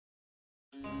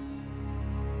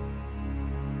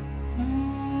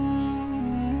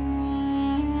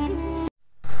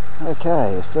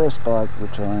Okay, the first bike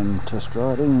which I'm test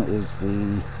riding is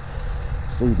the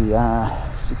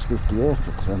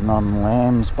CBR650F. It's a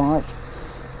non-lambs bike.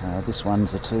 This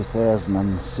one's a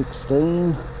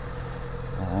 2016.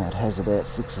 It has about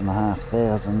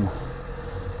 6,500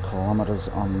 kilometres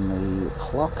on the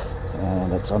clock,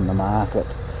 and it's on the market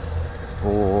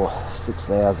for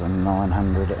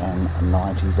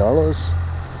 $6,990.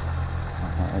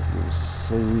 You'll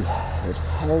see it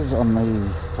has on the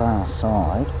far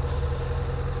side,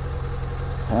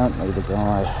 apparently the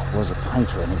guy was a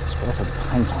painter and he splattered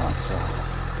paint on it, so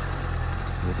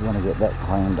you'd want to get that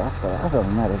cleaned up. But other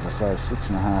than that, as I say,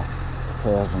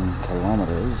 6,500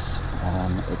 kilometres.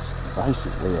 It's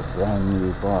basically a brand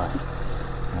new bike.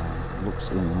 Looks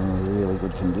in really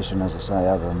good condition, as I say,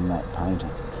 other than that paint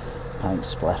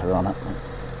splatter on it.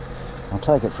 I'll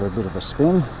take it for a bit of a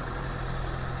spin.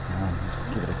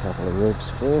 Give it a couple of revs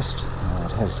first.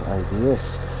 It has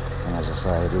ABS, and as I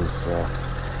say, it is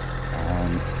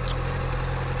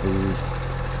the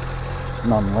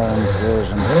non-lambs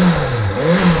version.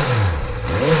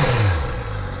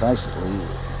 Basically,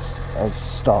 it's as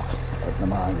stock at the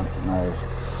moment. No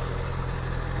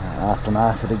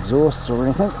aftermarket exhausts or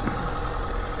anything.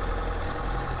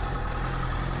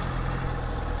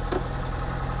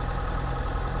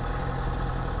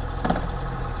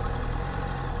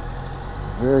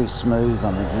 Very smooth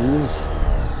on the gears.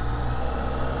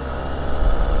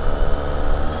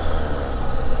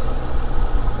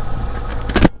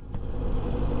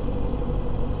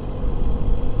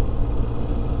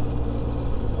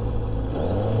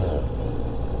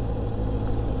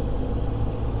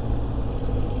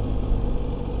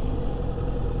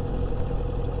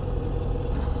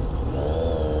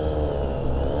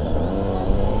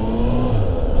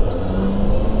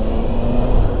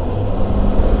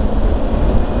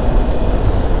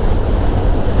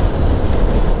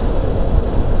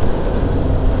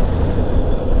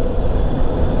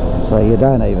 So you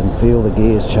don't even feel the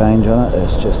gears change on it.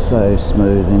 It's just so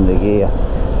smooth into gear,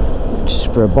 which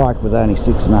for a bike with only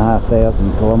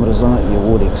 6,500 kilometres on it, you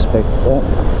would expect that.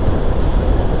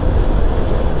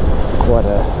 Quite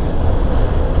a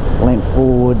leant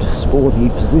forward sporty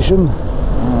position.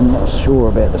 I'm not sure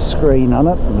about the screen on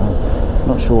it, and I'm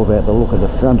not sure about the look of the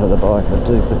front of the bike. I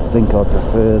do think I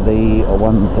prefer the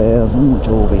 1000, which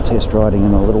I'll be test riding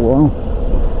in a little while.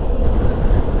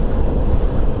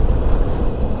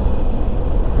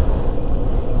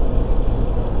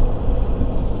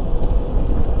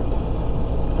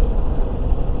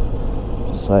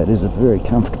 So it is a very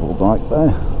comfortable bike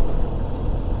though.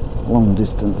 Long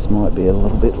distance might be a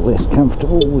little bit less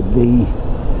comfortable with the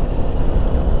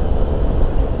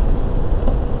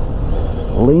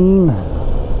lean.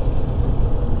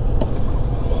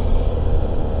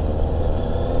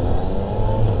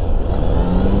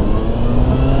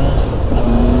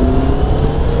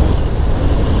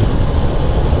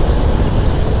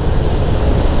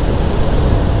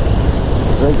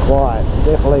 Very quiet.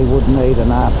 Definitely would need an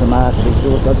aftermarket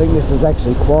exhaust. I think this is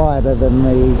actually quieter than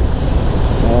the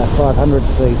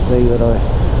 500cc that I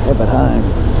have at home.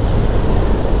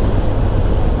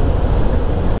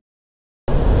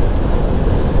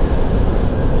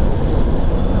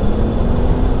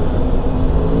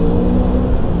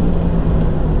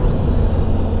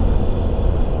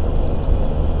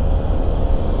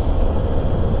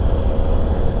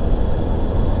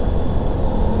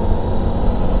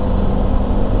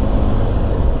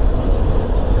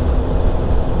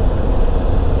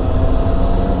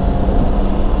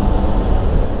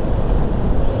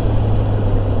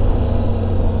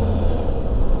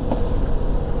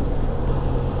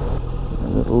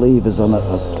 Levers on it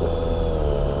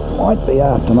might be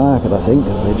aftermarket, I think,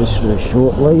 because they're just very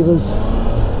short levers.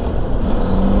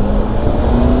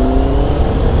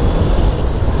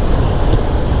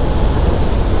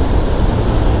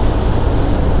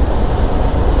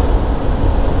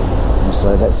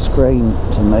 So that screen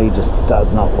to me just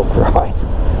does not look right.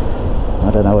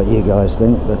 I don't know what you guys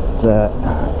think, but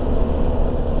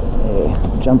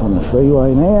yeah, jump on the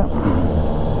freeway now.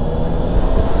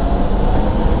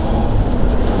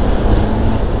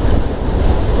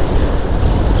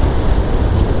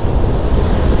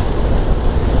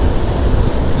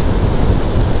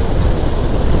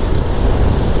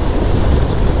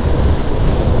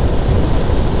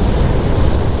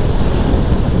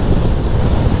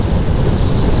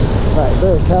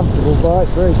 Very comfortable bike,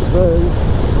 very smooth.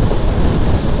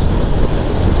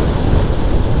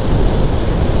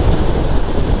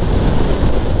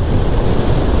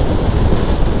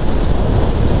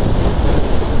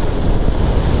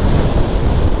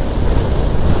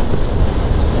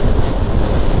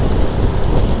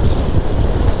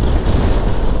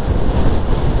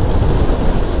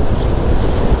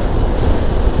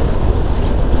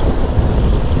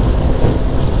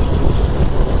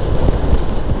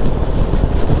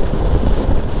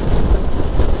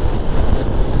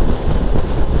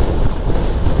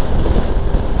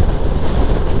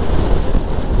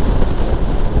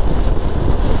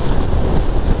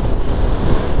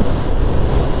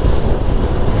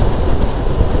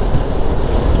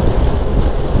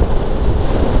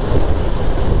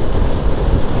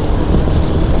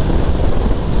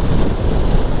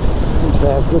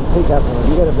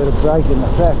 bit of break in the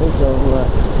traffic,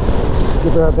 I'll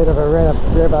give her a bit of a rev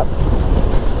up.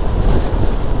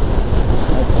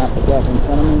 Open up the gap in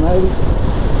front of me maybe.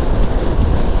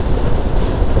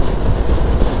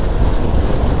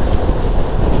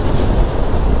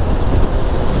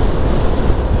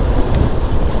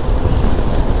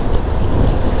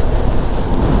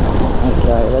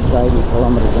 Okay, that's 80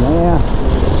 kilometres an hour.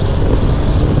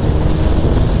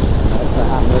 That's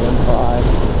 105.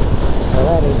 So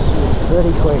that is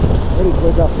pretty quick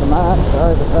off the mark for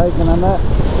overtaking on that.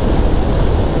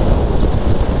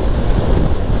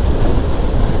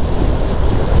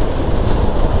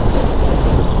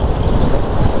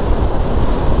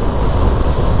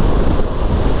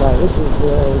 So this is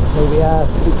the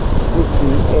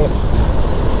CBR650F.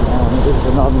 This is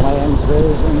a non-lambs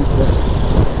version. So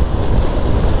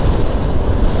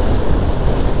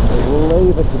I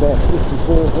believe it's about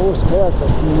 54 horsepower, so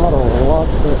it's not a lot,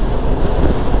 but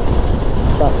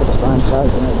for the same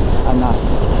token it's enough.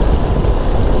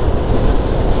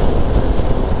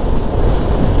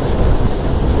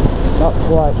 Not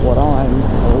quite what I'm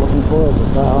looking for. As I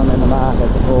say, I'm in the market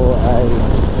for a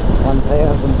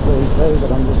 1000cc,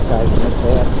 but I'm just taking this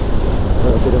out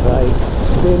for a bit of a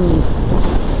spin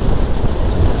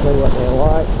just to see what they're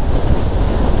like.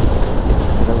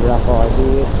 Get a rough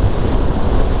idea,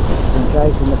 just in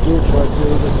case in the future I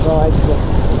do decide that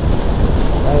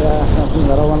they are something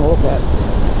that I want to look at.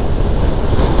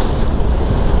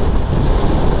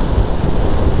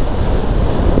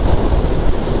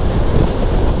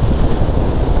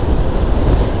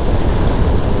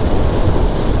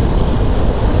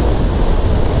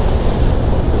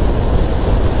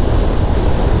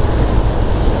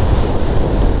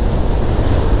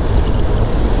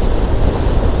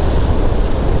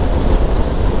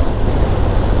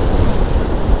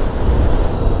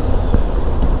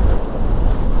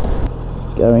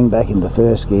 Going back into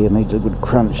first gear needs a good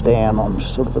crunch down. I'm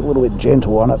sort of a little bit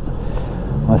gentle on it,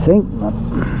 I think.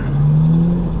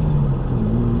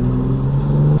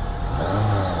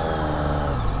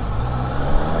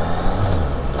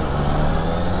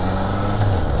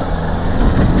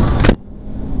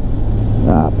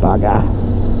 Ah, bugger.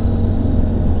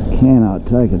 This cannot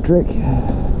take a trick.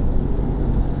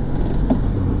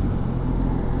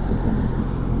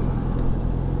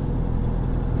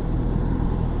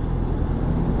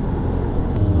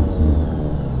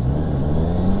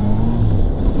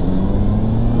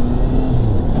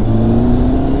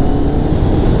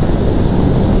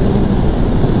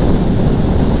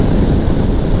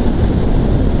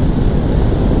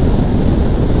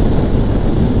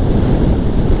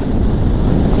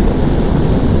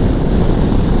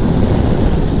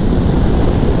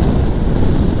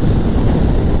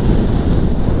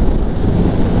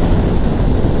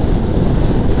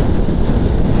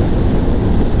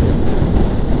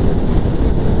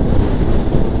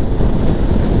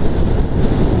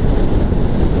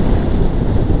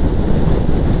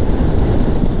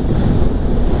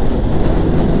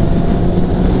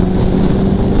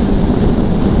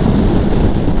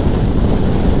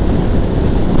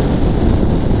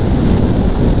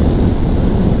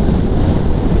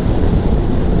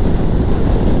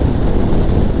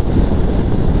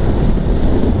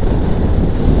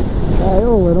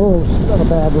 All in all, it's not a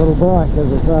bad little bike.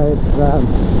 As I say, it's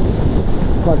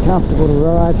quite comfortable to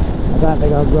ride. I don't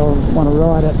think I'd want to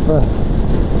ride it for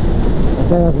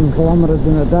 1,000 kilometres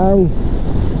in a day.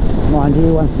 Mind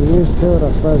you, once you're used to it,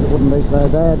 I suppose it wouldn't be so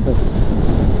bad, but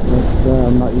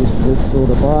I'm not used to this sort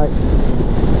of bike.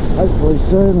 Hopefully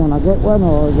soon when I get one, I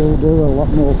will do a lot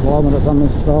more kilometres on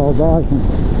this style bike and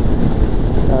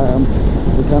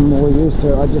become more used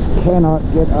to it. I just cannot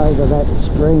get over that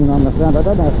screen on the front. I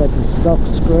don't know if that's a stock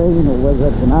screen or whether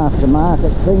it's an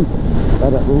aftermarket thing,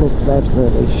 but it looks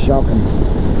absolutely shocking.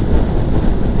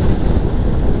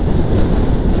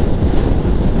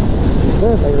 It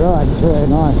certainly rides very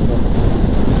nicely.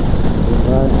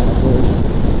 So I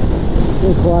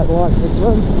do quite like this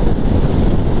one.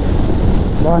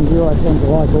 Mind you, I tend to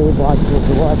like all bikes, as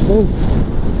the wife says.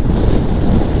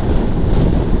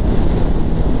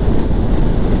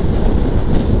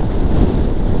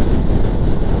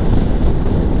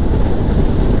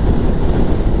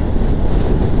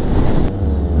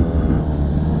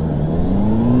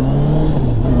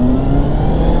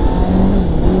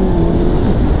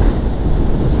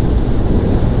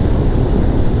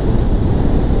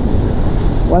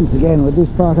 Once again, with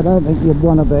this bike, I don't think you'd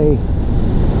want to be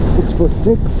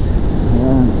 6'6",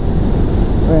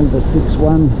 around the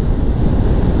 6'1",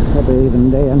 probably even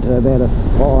down to about a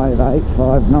 5'8",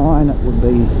 5'9", it would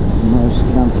be most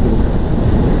comfortable.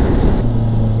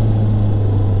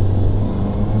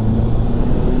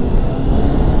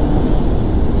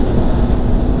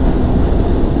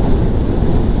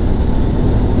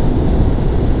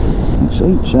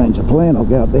 Actually, change the plan, I'll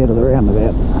go up there to the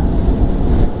roundabout.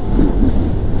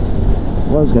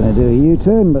 Was going to do a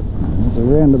U-turn, but there's a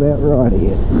roundabout right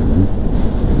here.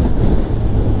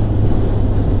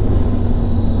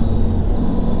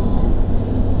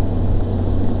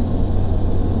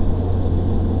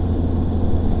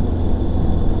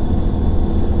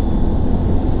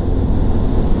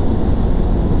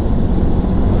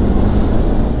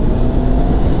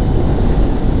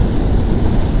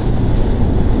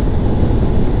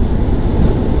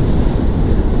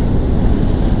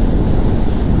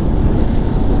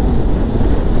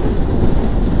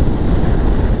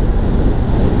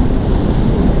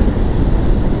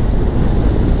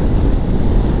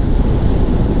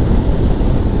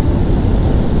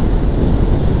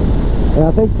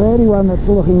 I think for anyone that's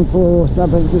looking for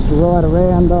something just to ride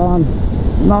around on,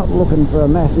 not looking for a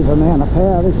massive amount of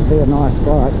power, this would be a nice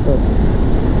bike. But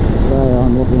as I say,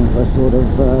 I'm looking for sort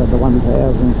of the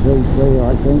 1000cc,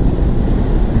 I think,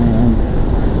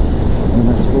 and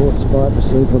a sports bike, a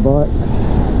super bike.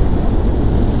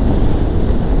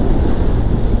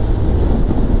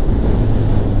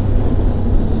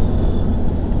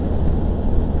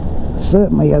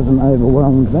 Certainly hasn't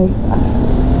overwhelmed me.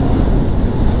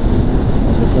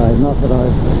 Not that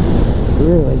I've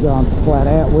really gone flat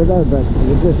out with her, but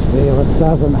you just feel it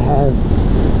doesn't have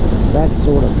that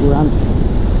sort of grunt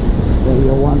that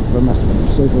you want from a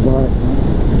superbike.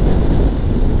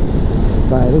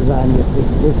 So it is only a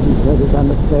 650, so it is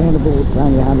understandable. It's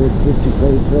only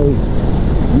 150cc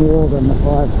more than the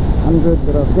 500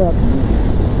 that I've got.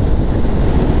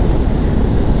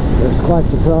 It's quite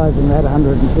surprising that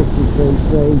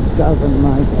 150cc doesn't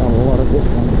make a lot of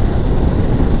difference.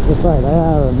 To say they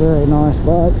are a very nice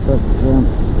bike, but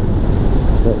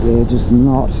yeah, just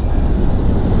not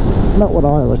what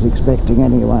I was expecting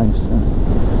anyway.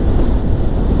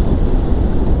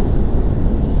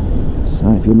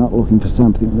 So if you're not looking for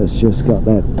something that's just got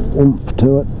that oomph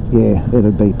to it, yeah,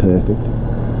 it'd be perfect.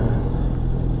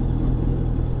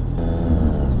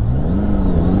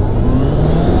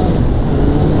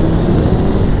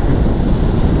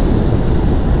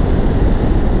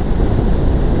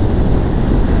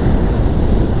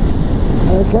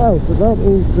 Okay, so that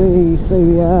is the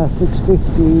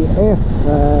CBR650F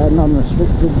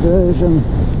non-restricted version.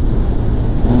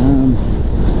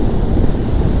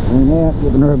 Been out,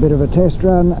 giving her a bit of a test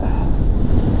run,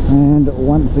 and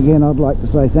once again I'd like to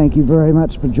say thank you very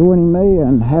much for joining me,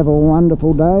 and have a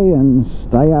wonderful day and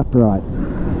stay upright.